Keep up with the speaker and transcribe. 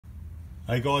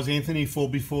Hey guys, Anthony for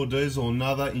Before Diesel,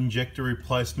 another injector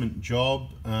replacement job.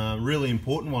 Really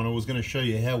important one. I was going to show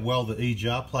you how well the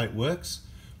EGR plate works.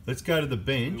 Let's go to the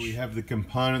bench. We have the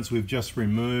components we've just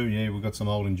removed. Yeah, we've got some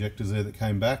old injectors there that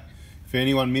came back. If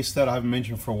anyone missed that, I haven't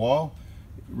mentioned for a while.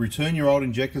 Return your old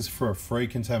injectors for a free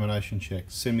contamination check.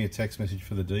 Send me a text message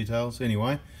for the details.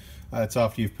 Anyway, that's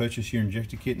after you've purchased your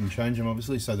injector kit and changed them,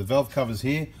 obviously. So the valve covers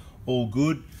here, all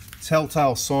good.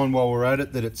 Telltale sign while we're at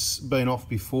it that it's been off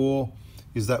before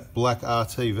is that black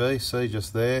RTV, see,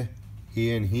 just there,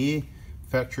 here and here.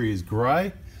 Factory is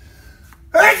grey.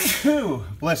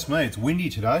 Bless me, it's windy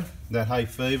today. That hay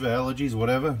fever, allergies,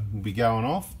 whatever, will be going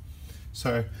off.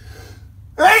 So,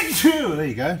 there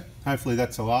you go. Hopefully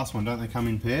that's the last one, don't they come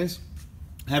in pairs?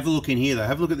 Have a look in here though,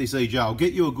 have a look at this EGR. I'll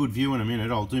get you a good view in a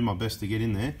minute, I'll do my best to get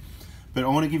in there. But I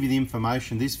want to give you the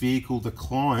information. This vehicle, the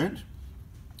client,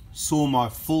 saw my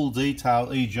full detail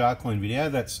EGR clean video.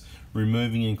 That's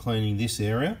removing and cleaning this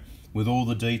area with all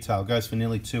the detail. It goes for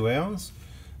nearly 2 hours.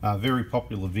 Very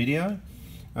popular video.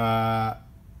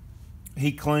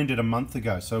 He cleaned it a month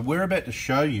ago. So we're about to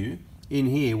show you in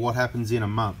here what happens in a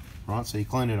month, right? So he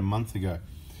cleaned it a month ago.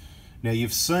 Now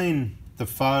you've seen the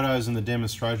photos and the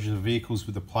demonstrations of vehicles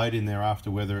with the plate in there after,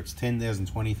 whether it's 10,000,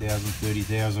 20,000,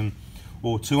 30,000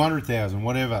 or 200,000,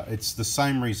 whatever. It's the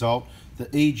same result. The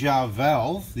EGR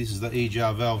valve, this is the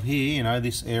EGR valve here, you know,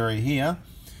 this area here,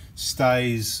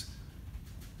 stays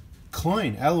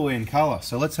clean, alloy in colour.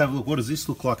 So let's have a look. What does this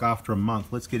look like after a month?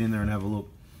 Let's get in there and have a look.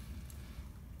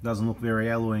 Doesn't look very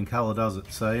alloy in colour, does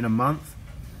it? So in a month,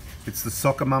 it's the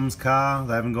soccer mum's car.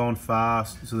 They haven't gone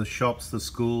fast to the shops, the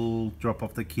school, drop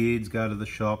off the kids, go to the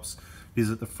shops,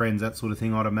 visit the friends, that sort of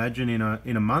thing. I'd imagine in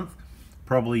a month,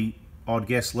 probably I'd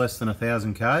guess less than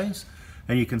 1,000 Ks.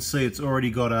 And you can see it's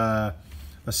already got a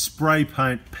spray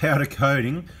paint powder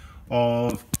coating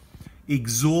of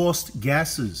exhaust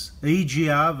gases.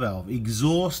 EGR valve,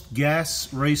 exhaust gas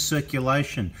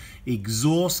recirculation.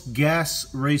 Exhaust gas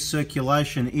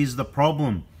recirculation is the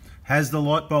problem. Has the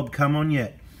light bulb come on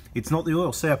yet? It's not the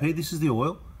oil. See up here, this is the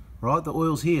oil, right? The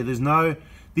oil's here. There's no,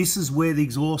 this is where the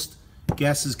exhaust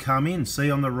gases come in. See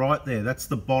on the right there, that's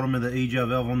the bottom of the EGR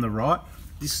valve on the right.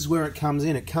 This is where it comes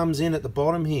in. It comes in at the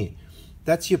bottom here.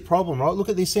 That's your problem, right? Look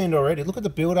at this end already. Look at the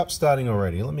build-up starting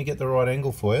already. Let me get the right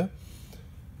angle for you.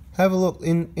 Have a look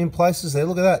in places there.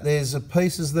 Look at that. There's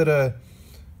pieces that are...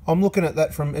 I'm looking at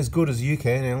that from as good as you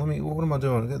can. Now, what am I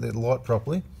doing? Get that light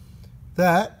properly.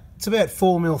 That, it's about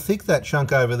 4 mil thick, that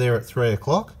chunk over there at 3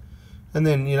 o'clock. And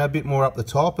then, you know, a bit more up the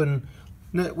top. And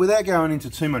without going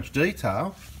into too much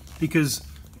detail, because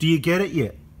do you get it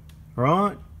yet?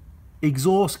 Right?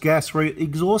 Exhaust gas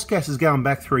is going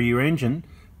back through your engine.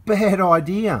 Bad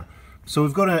idea. So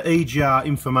we've got an EGR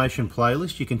information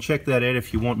playlist. You can check that out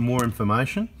if you want more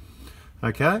information.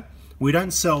 Okay, we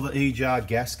don't sell the EGR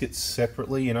gaskets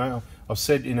separately, you know. I've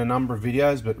said in a number of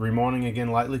videos, but reminding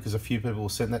again lately because a few people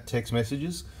have sent that text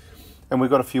messages. And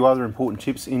we've got a few other important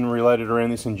tips related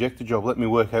around this injector job. Let me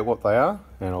work out what they are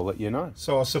and I'll let you know.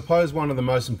 So I suppose one of the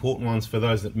most important ones for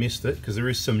those that missed it, because there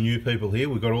is some new people here.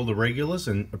 We've got all the regulars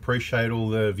and appreciate all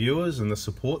the viewers and the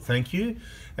support. Thank you.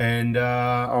 And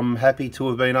I'm happy to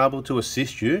have been able to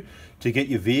assist you to get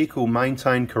your vehicle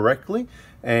maintained correctly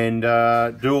and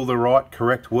do all the right,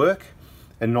 correct work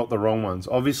and not the wrong ones.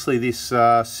 Obviously this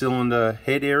cylinder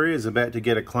head area is about to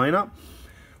get a cleanup.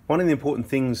 One of the important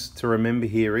things to remember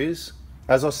here is,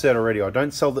 as I said already, I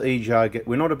don't sell the EGR.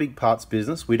 We're not a big parts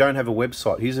business. We don't have a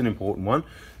website. Here's an important one.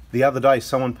 The other day,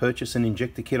 someone purchased an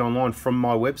injector kit online from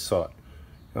my website.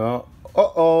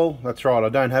 That's right, I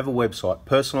don't have a website.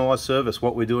 Personalised service,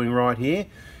 what we're doing right here.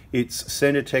 It's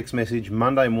send a text message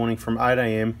Monday morning from 8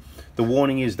 AM. The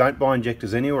warning is don't buy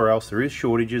injectors anywhere else. There is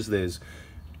shortages. There's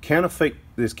counterfeit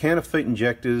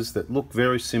injectors that look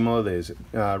very similar. There's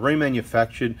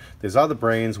remanufactured. There's other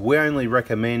brands. We only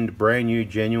recommend brand new,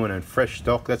 genuine and fresh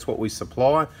stock. That's what we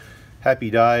supply.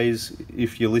 Happy days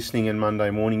if you're listening on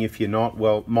Monday morning. If you're not,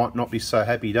 well, might not be so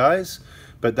happy days,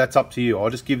 but that's up to you. I'll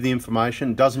just give the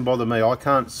information. It doesn't bother me. I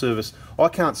can't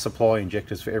supply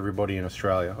injectors for everybody in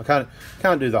Australia. I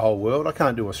can't do the whole world. I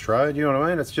can't do Australia. Do you know what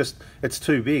I mean? It's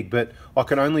too big. But I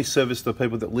can only service the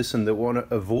people that listen, that want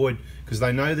to avoid, because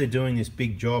they know they're doing this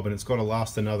big job and it's got to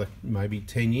last another maybe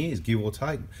 10 years, give or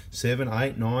take. 7,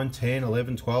 8, 9, 10,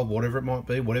 11, 12, whatever it might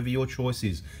be, whatever your choice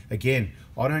is. Again,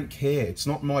 I don't care. It's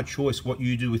not my choice what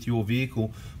you do with your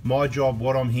vehicle. My job,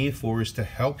 what I'm here for, is to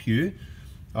help you.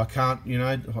 I can't, you know,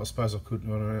 I suppose I could, I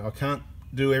don't know, I can't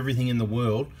do everything in the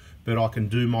world, but I can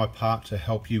do my part to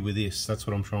help you with this. That's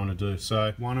what I'm trying to do.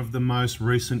 So one of the most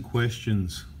recent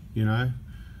questions, you know,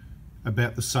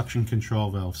 about the suction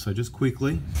control valve. So just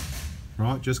quickly,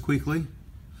 right, just quickly,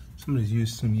 Somebody's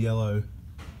used some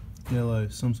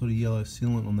some sort of yellow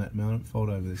sealant on that manifold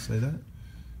over there, see that?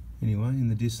 Anyway, in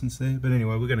the distance there. But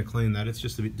anyway, we're going to clean that. It's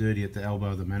just a bit dirty at the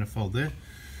elbow of the manifold there.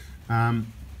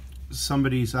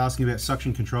 Somebody's asking about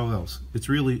suction control valves. It's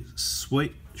really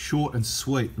sweet, short and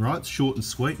sweet, right? It's short and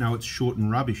sweet. No, it's short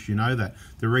and rubbish, you know that.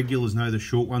 The regulars know the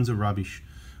short ones are rubbish.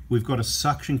 We've got a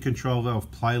suction control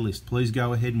valve playlist. Please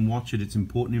go ahead and watch it. It's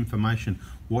important information.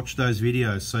 Watch those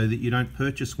videos so that you don't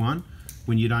purchase one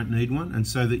when you don't need one, and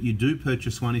so that you do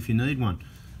purchase one if you need one.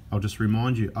 I'll just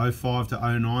remind you, 05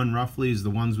 to 09 roughly is the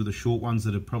ones with the short ones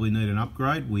that probably need an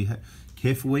upgrade.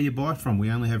 Careful where you buy from. We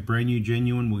only have brand new,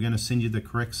 genuine. We're going to send you the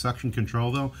correct suction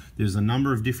control valve. There's a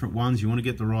number of different ones. You want to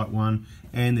get the right one,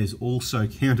 and there's also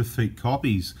counterfeit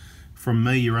copies. From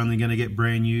me, you're only going to get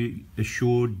brand new,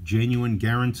 assured, genuine,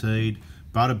 guaranteed,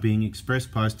 butter bing, express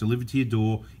post, delivered to your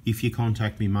door if you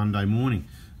contact me Monday morning.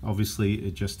 Obviously,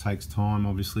 it just takes time,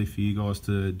 obviously, for you guys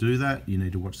to do that. You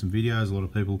need to watch some videos. A lot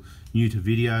of people new to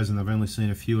videos and they've only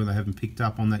seen a few and they haven't picked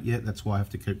up on that yet. That's why I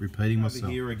have to keep repeating myself.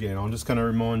 Over here again, I'm just going to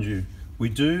remind you, we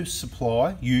do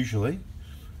supply, usually,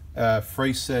 a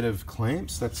free set of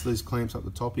clamps. That's these clamps up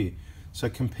the top here. So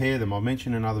compare them. I've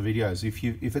mentioned in other videos,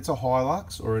 if it's a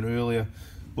Hilux or an earlier,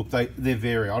 look, they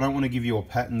vary. I don't want to give you a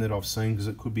pattern that I've seen because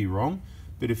it could be wrong,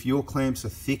 but if your clamps are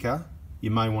thicker, you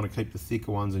may want to keep the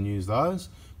thicker ones and use those.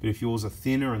 But if yours are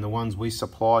thinner and the ones we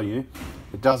supply you,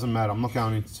 it doesn't matter. I'm not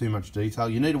going into too much detail.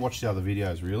 You need to watch the other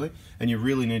videos, really. And you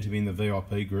really need to be in the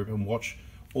VIP group and watch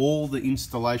all the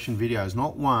installation videos.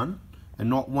 Not one and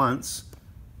not once.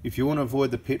 If you want to avoid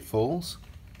the pitfalls,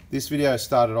 this video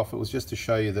started off, it was just to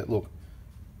show you that, look,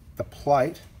 the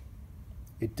plate,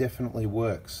 it definitely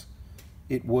works.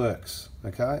 It works,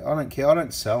 okay? I don't care. I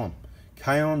don't sell them.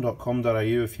 kaon.com.au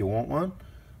if you want one.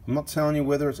 I'm not telling you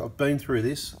whether it's, I've been through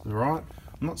this, all right?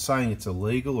 I'm not saying it's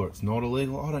illegal or it's not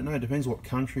illegal. I don't know. It depends what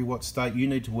country, what state. You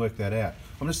need to work that out.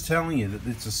 I'm just telling you that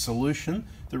it's a solution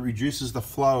that reduces the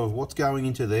flow of what's going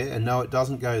into there. And no, it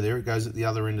doesn't go there. It goes at the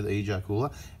other end of the EGR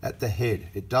cooler, at the head.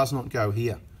 It does not go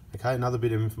here. Okay, another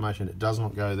bit of information. It does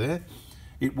not go there.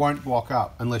 It won't block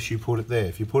up unless you put it there.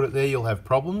 If you put it there, you'll have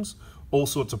problems. All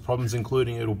sorts of problems,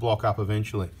 including it'll block up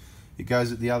eventually. It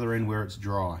goes at the other end where it's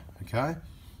dry. Okay,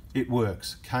 it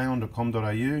works.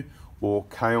 kaon.com.au or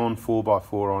Kaon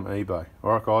 4x4 on eBay.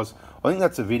 All right, guys, I think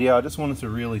that's a video. I just wanted to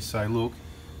really say, look,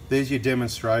 there's your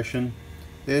demonstration.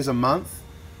 There's a month,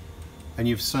 and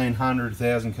you've seen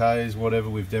 100,000 Ks, whatever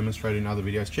we've demonstrated in other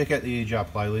videos. Check out the EGR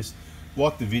playlist.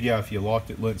 Like the video if you liked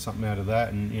it, learned something out of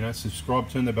that, and you know, subscribe,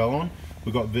 turn the bell on.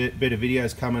 We've got better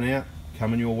videos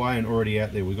coming your way and already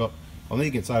out there. We've got, I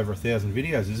think it's over 1,000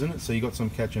 videos, isn't it? So you got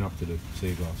some catching up to do. See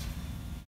you guys.